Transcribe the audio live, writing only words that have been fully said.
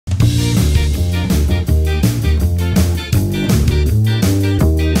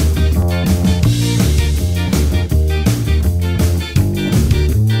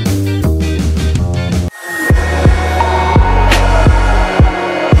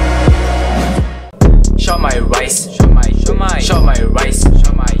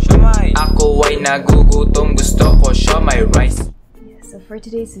nagugutom, gusto ko siomai rice. So for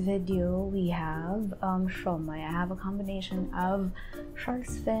today's video, we have siomai. I have a combination of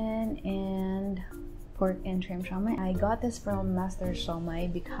shark's fin and pork and shrimp siomai. I got this from Master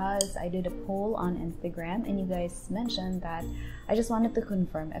Siomai because I did a poll on Instagram and you guys mentioned that I just wanted to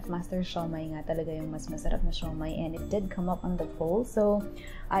confirm if Master Siomai nga talaga yung mas masarap na siomai, and it did come up on the poll. So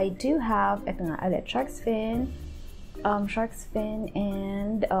I do have ito nga ulit, shark's fin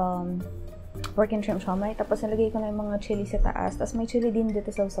and pork and shrimp siomai. Tapos nalagay ko na yung mga chili sa taas. Tapos may chili din dito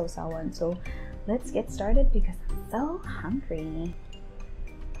sa sausawan. So let's get started because I'm so hungry.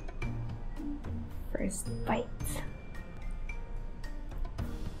 First bite.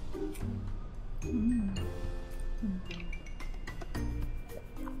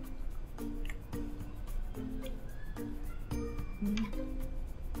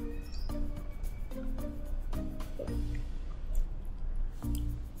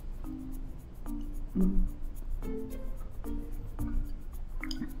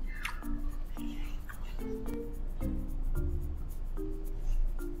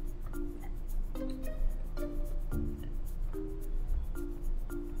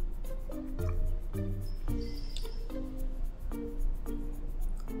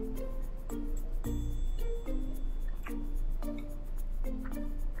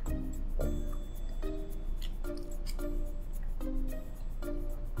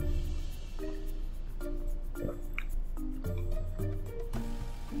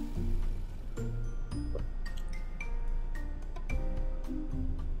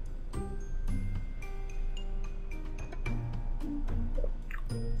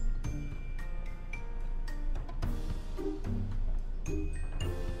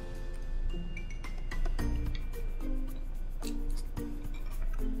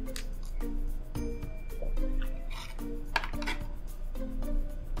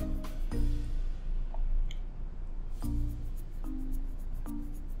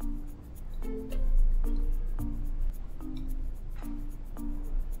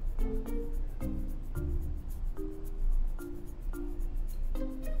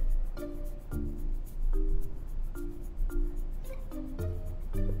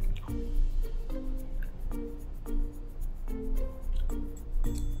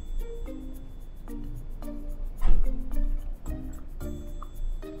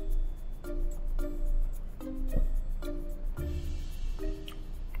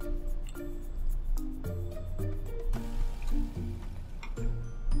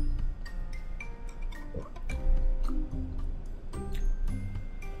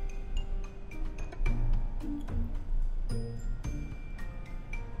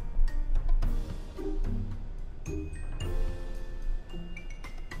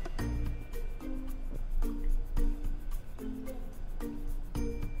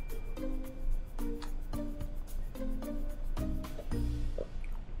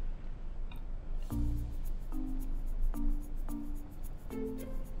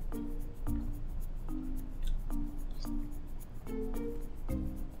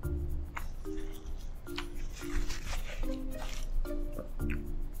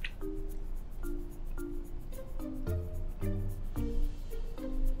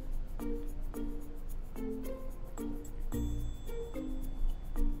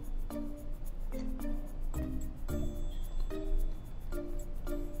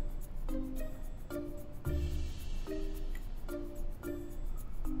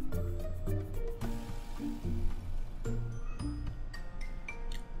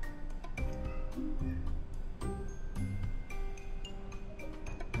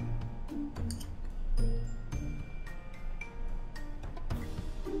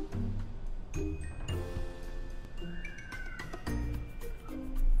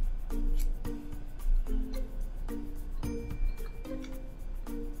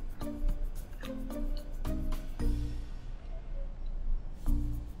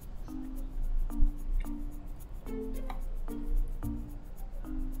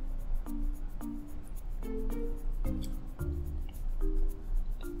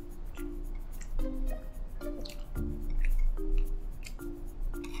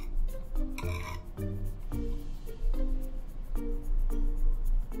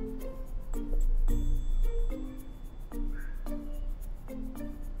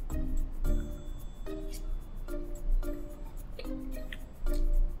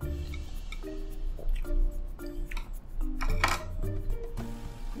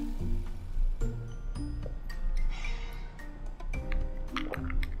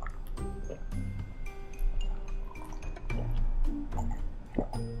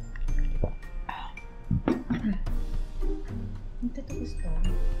 Ito gusto.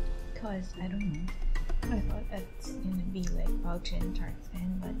 because I don't know. I thought it's gonna be like Baochin shark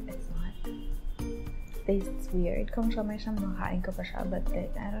fin, but it's not. Tastes weird. Kung siomai siya, makakain ko pa siya, but like,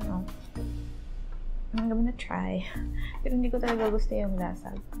 I don't know. I'm gonna try. Pero hindi ko talaga gusto yung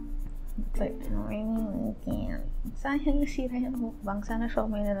lasa. It's like, I don't really can't. Sayang nasira yung mukbang. Sana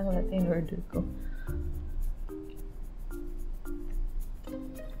siomai na lang ulit yung order ko.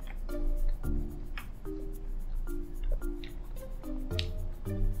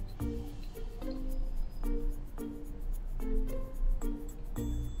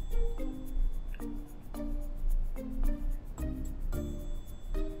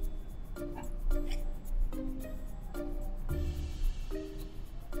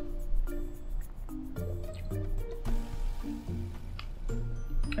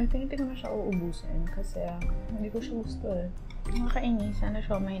 I think hindi ko na siya uubusin kasi hindi ko siya gusto eh. Nakakainis. Sana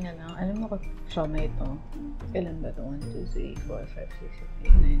siomai na lang. Alam mo kung siomai ito. Ilan ba ito? 1, 2, 3, 4, 5, 6,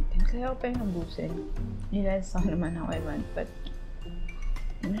 7, 8, 9, 10. Kaya ako pa yung ubusin. You guys saw naman how I went, but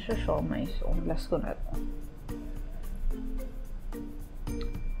hindi siya siomai, so last ko na ito.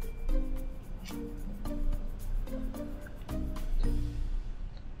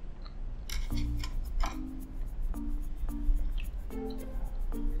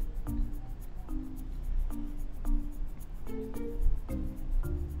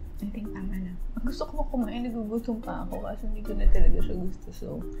 I think tama na. Gusto ko kumain, nagugutom pa ako kasi hindi ko na talaga siya gusto. So,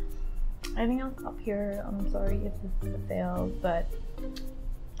 I think I'll stop here. I'm sorry if this is a fail, but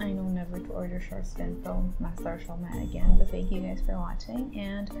I know never to order shark fin from Master Siomai again. But thank you guys for watching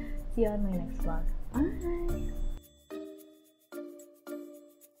and see you on my next vlog. Bye!